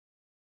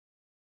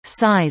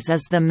Size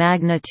is the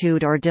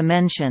magnitude or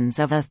dimensions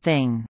of a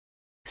thing.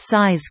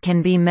 Size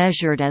can be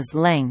measured as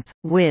length,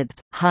 width,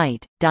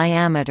 height,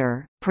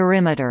 diameter,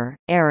 perimeter,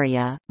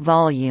 area,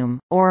 volume,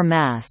 or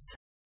mass.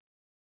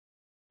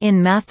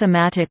 In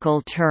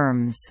mathematical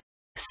terms,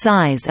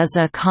 size is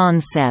a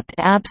concept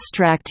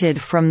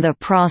abstracted from the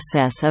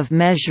process of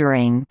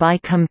measuring by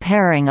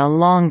comparing a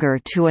longer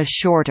to a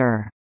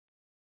shorter.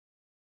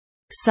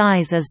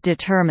 Size is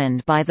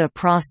determined by the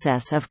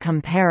process of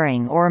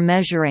comparing or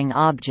measuring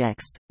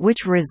objects,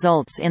 which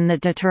results in the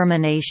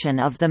determination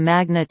of the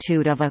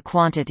magnitude of a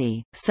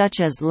quantity,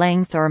 such as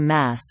length or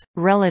mass,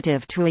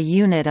 relative to a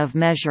unit of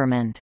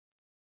measurement.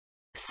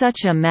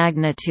 Such a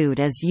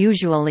magnitude is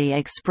usually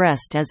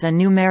expressed as a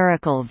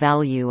numerical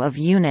value of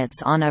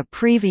units on a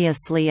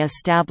previously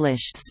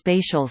established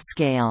spatial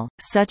scale,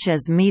 such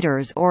as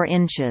meters or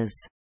inches.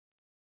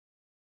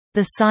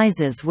 The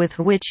sizes with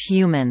which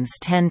humans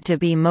tend to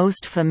be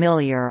most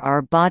familiar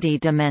are body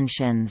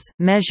dimensions,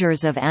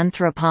 measures of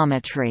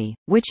anthropometry,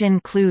 which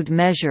include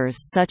measures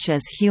such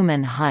as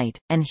human height,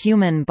 and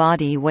human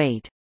body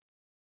weight.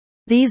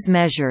 These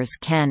measures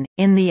can,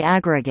 in the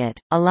aggregate,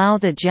 allow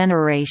the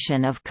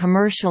generation of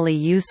commercially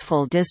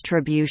useful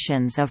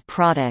distributions of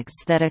products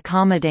that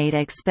accommodate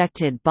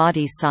expected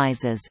body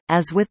sizes,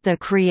 as with the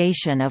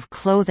creation of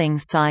clothing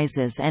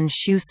sizes and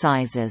shoe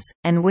sizes,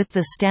 and with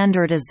the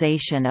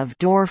standardization of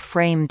door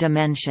frame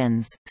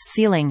dimensions,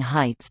 ceiling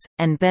heights,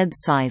 and bed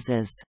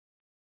sizes.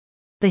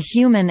 The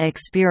human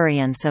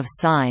experience of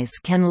size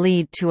can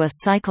lead to a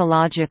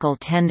psychological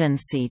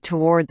tendency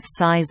towards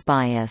size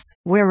bias,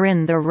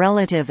 wherein the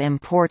relative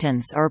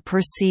importance or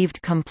perceived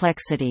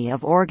complexity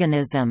of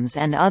organisms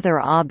and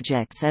other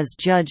objects is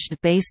judged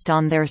based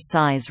on their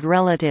size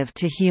relative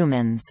to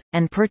humans,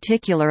 and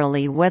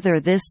particularly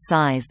whether this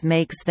size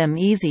makes them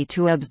easy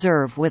to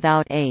observe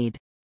without aid.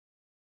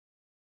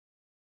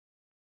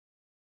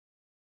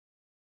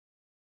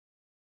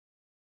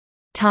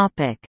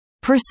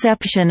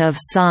 Perception of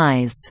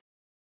size.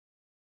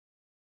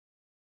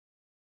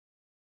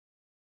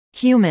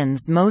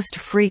 Humans most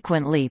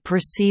frequently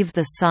perceive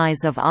the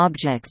size of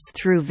objects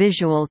through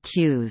visual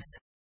cues.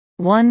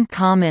 One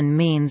common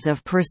means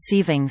of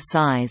perceiving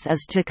size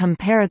is to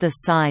compare the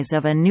size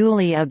of a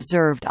newly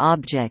observed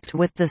object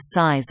with the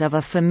size of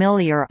a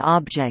familiar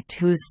object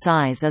whose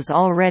size is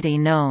already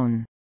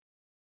known.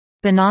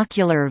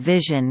 Binocular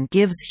vision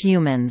gives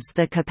humans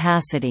the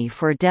capacity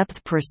for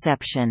depth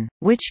perception,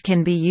 which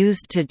can be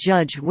used to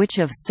judge which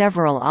of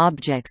several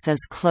objects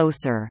is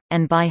closer,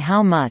 and by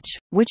how much,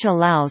 which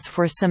allows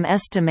for some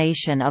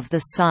estimation of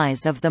the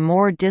size of the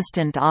more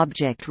distant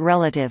object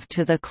relative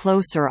to the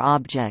closer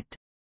object.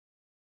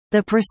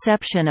 The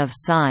perception of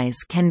size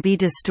can be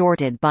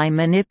distorted by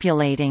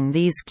manipulating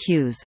these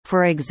cues,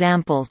 for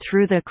example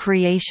through the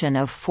creation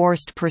of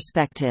forced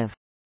perspective.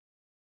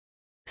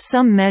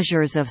 Some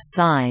measures of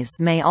size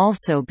may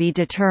also be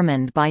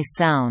determined by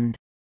sound.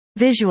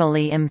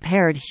 Visually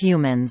impaired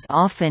humans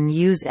often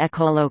use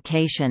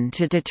echolocation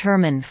to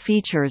determine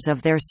features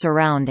of their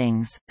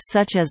surroundings,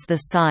 such as the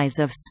size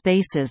of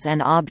spaces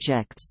and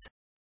objects.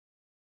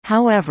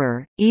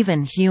 However,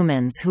 even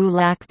humans who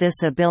lack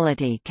this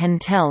ability can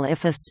tell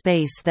if a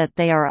space that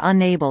they are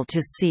unable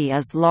to see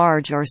is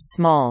large or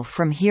small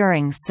from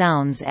hearing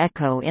sounds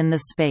echo in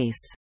the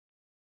space.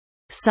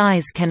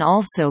 Size can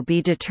also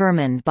be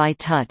determined by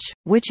touch,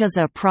 which is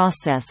a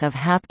process of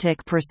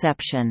haptic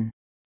perception.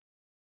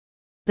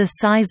 The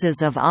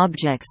sizes of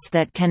objects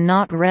that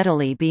cannot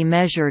readily be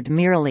measured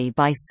merely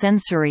by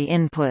sensory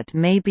input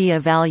may be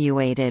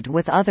evaluated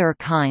with other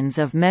kinds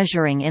of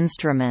measuring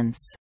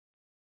instruments.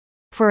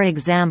 For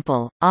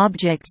example,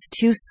 objects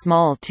too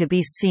small to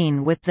be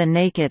seen with the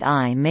naked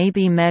eye may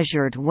be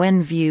measured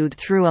when viewed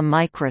through a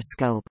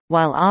microscope,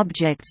 while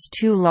objects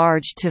too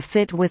large to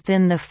fit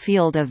within the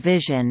field of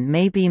vision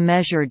may be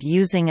measured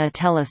using a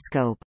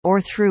telescope,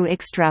 or through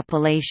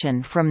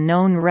extrapolation from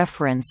known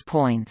reference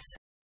points.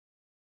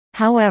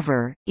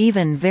 However,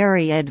 even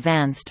very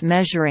advanced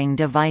measuring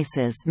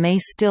devices may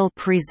still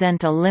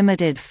present a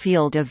limited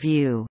field of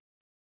view.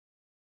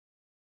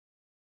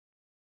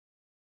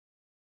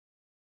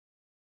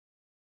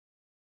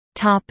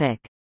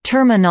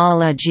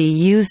 Terminology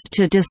used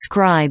to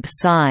describe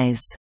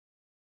size.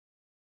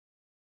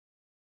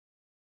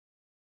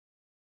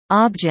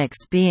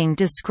 Objects being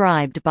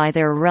described by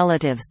their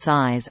relative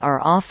size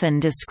are often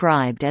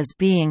described as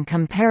being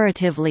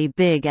comparatively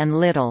big and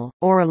little,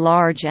 or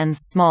large and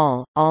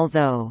small,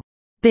 although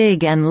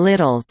big and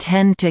little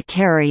tend to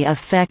carry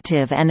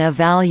affective and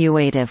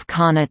evaluative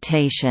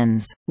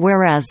connotations,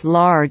 whereas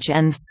large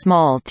and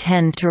small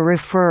tend to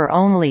refer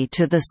only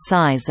to the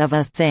size of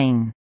a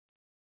thing.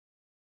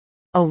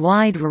 A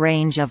wide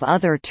range of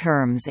other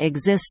terms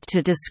exist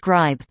to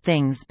describe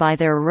things by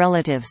their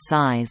relative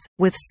size,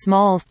 with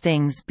small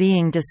things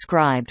being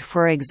described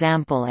for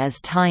example as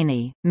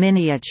tiny,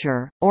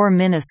 miniature, or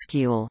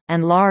minuscule,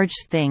 and large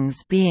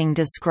things being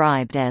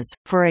described as,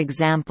 for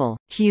example,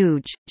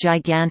 huge,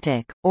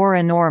 gigantic, or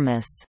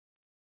enormous.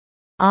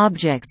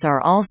 Objects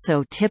are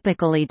also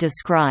typically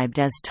described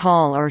as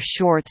tall or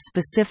short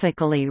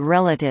specifically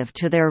relative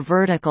to their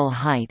vertical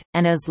height,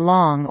 and as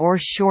long or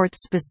short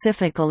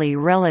specifically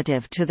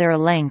relative to their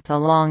length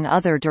along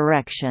other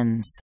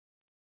directions.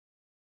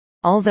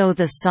 Although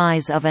the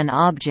size of an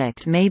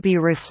object may be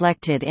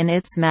reflected in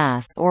its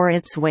mass or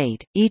its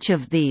weight, each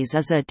of these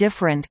is a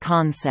different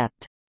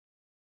concept.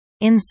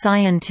 In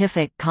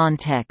scientific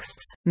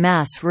contexts,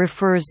 mass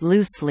refers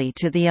loosely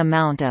to the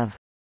amount of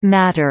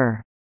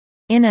matter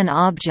in an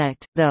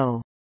object,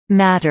 though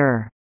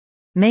matter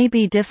may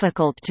be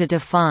difficult to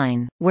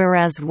define,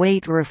 whereas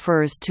weight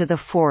refers to the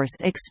force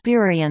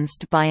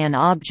experienced by an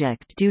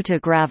object due to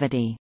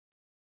gravity.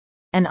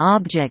 An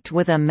object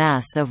with a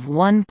mass of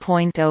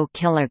 1.0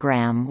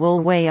 kg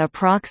will weigh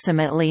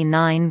approximately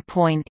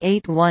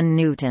 9.81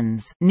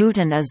 newtons.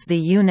 Newton is the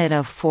unit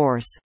of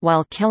force,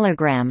 while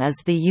kilogram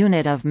is the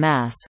unit of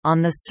mass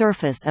on the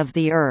surface of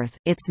the Earth,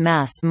 its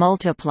mass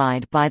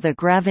multiplied by the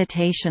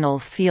gravitational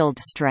field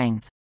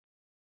strength.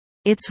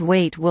 Its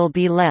weight will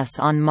be less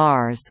on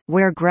Mars,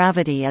 where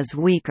gravity is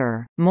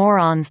weaker, more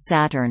on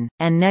Saturn,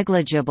 and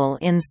negligible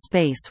in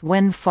space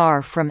when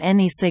far from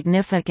any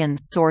significant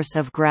source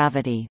of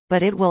gravity,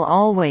 but it will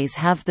always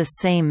have the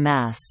same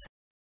mass.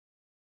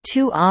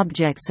 Two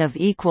objects of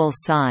equal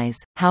size,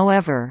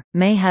 however,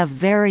 may have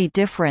very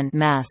different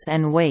mass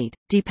and weight,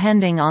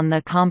 depending on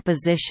the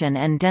composition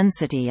and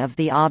density of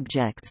the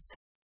objects.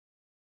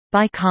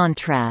 By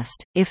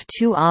contrast, if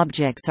two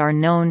objects are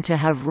known to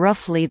have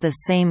roughly the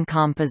same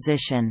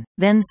composition,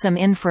 then some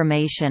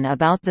information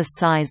about the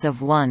size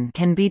of one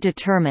can be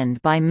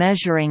determined by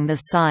measuring the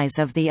size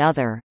of the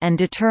other, and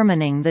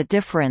determining the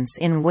difference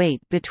in weight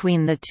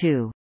between the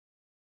two.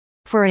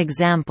 For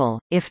example,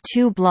 if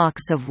two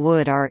blocks of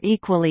wood are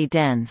equally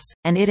dense,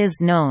 and it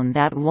is known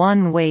that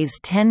one weighs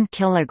 10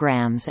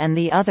 kg and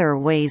the other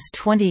weighs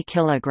 20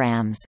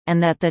 kg,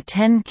 and that the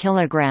 10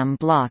 kg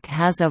block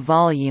has a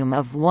volume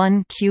of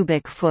 1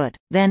 cubic foot,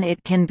 then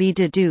it can be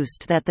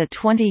deduced that the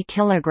 20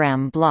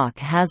 kg block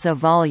has a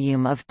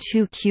volume of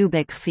 2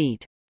 cubic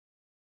feet.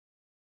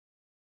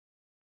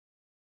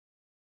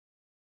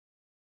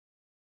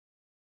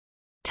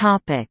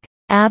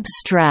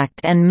 Abstract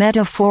and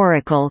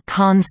metaphorical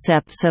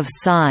concepts of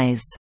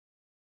size.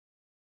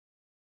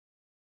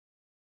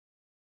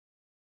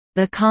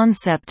 The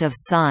concept of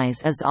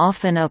size is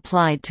often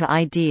applied to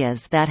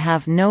ideas that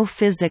have no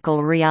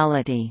physical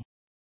reality.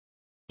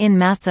 In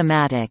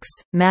mathematics,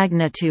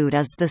 magnitude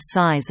is the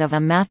size of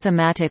a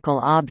mathematical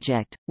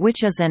object,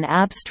 which is an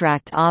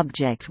abstract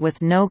object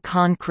with no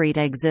concrete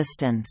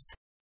existence.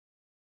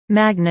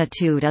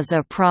 Magnitude is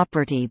a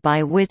property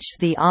by which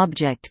the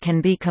object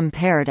can be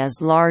compared as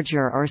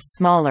larger or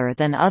smaller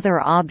than other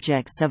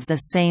objects of the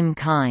same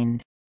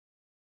kind.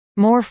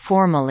 More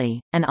formally,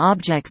 an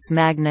object's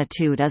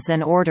magnitude is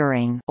an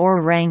ordering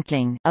or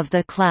ranking of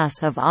the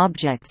class of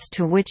objects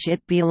to which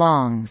it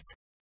belongs.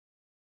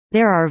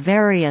 There are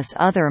various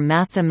other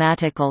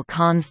mathematical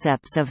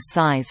concepts of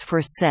size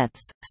for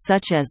sets,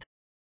 such as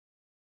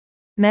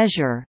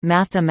measure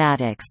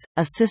mathematics,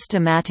 a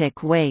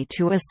systematic way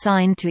to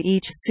assign to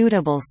each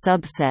suitable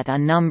subset a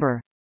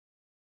number.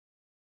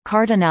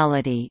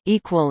 Cardinality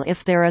equal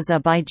if there is a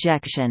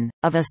bijection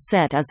of a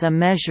set is a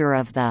measure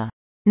of the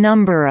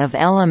number of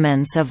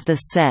elements of the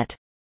set.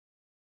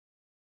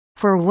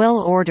 For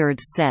well-ordered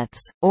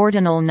sets,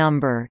 ordinal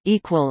number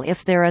equal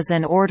if there is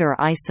an order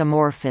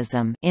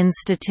isomorphism. In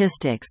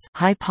statistics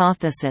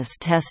hypothesis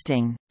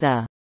testing,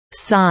 the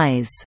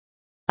size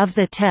of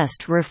the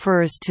test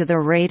refers to the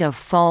rate of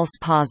false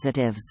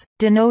positives,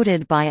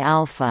 denoted by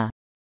alpha.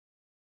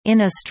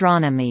 In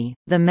astronomy,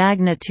 the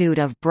magnitude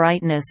of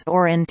brightness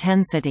or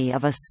intensity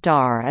of a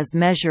star is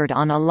measured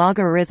on a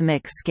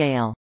logarithmic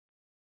scale.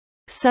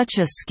 Such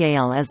a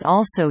scale is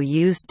also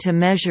used to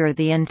measure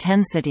the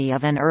intensity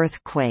of an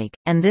earthquake,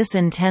 and this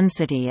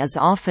intensity is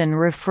often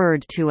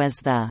referred to as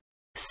the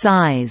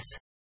size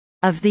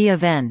of the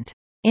event.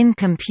 In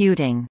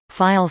computing,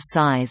 file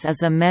size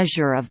is a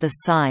measure of the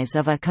size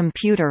of a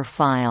computer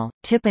file,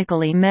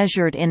 typically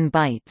measured in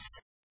bytes.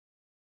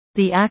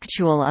 The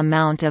actual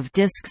amount of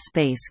disk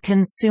space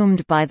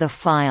consumed by the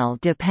file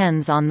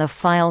depends on the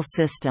file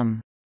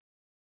system.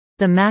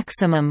 The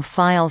maximum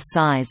file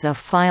size a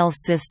file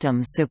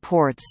system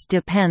supports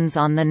depends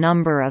on the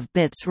number of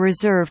bits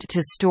reserved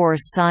to store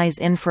size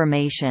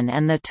information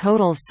and the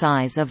total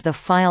size of the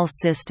file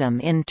system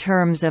in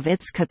terms of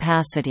its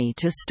capacity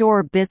to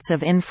store bits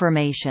of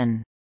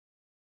information.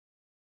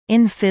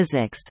 In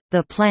physics,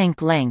 the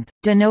Planck length,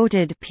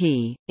 denoted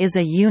p, is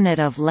a unit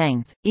of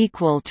length,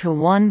 equal to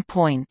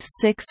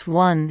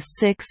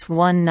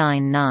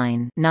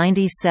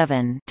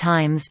 1.61619997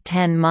 times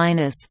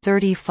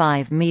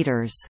 10⁻35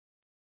 meters.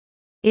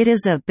 It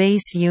is a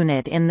base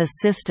unit in the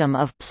system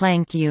of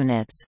Planck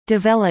units,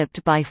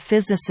 developed by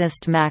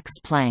physicist Max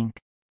Planck.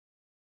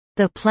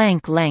 The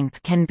Planck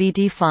length can be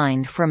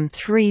defined from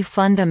three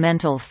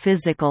fundamental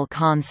physical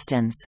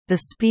constants: the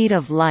speed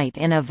of light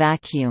in a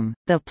vacuum,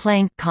 the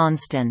Planck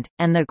constant,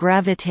 and the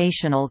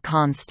gravitational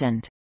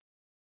constant.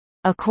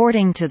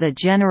 According to the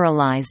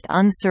generalized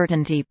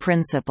uncertainty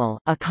principle,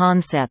 a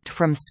concept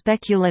from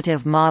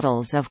speculative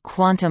models of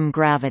quantum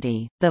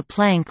gravity, the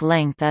Planck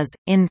length is,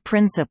 in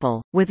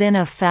principle, within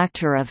a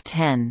factor of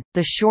 10,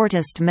 the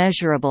shortest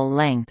measurable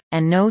length,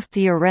 and no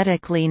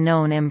theoretically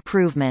known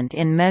improvement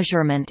in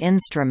measurement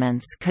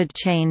instruments could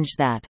change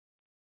that.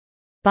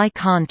 By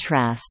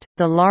contrast,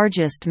 the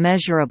largest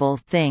measurable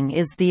thing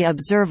is the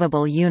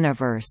observable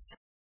universe.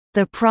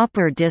 The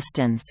proper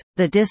distance,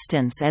 the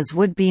distance as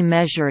would be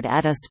measured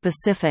at a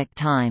specific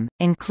time,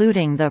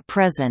 including the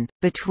present,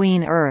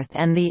 between Earth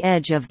and the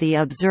edge of the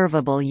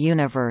observable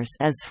universe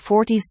is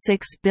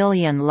 46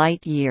 billion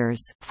light-years,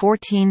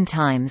 14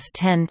 times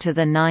 10 to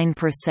the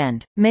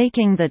 9%,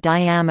 making the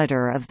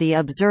diameter of the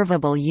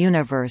observable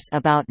universe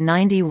about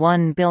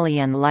 91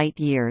 billion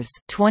light-years,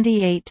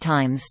 28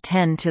 times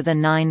 10 to the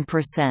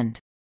 9%.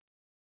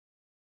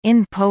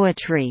 In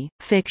poetry,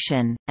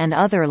 fiction, and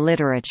other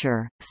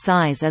literature,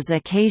 size is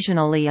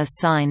occasionally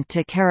assigned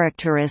to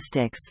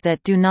characteristics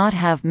that do not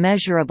have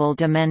measurable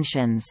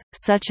dimensions,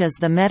 such as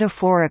the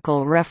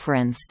metaphorical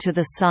reference to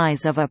the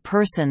size of a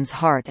person's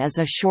heart as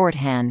a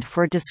shorthand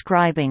for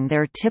describing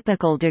their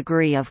typical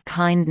degree of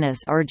kindness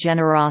or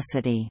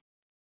generosity.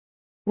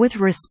 With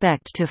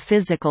respect to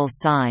physical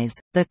size,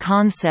 the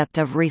concept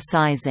of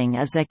resizing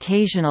is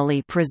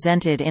occasionally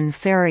presented in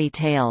fairy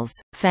tales,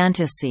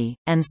 fantasy,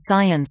 and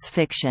science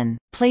fiction,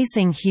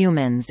 placing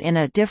humans in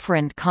a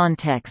different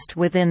context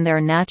within their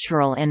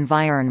natural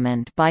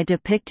environment by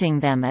depicting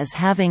them as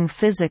having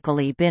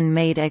physically been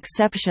made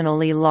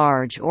exceptionally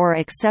large or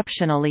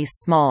exceptionally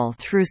small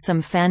through some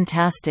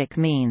fantastic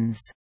means.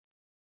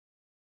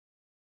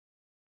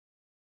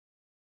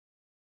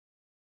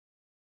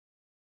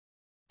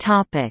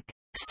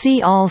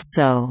 See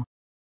also: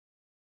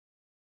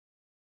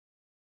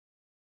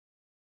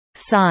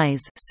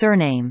 size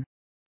surname,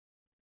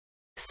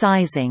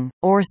 sizing,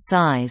 or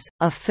size,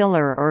 a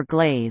filler or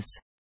glaze.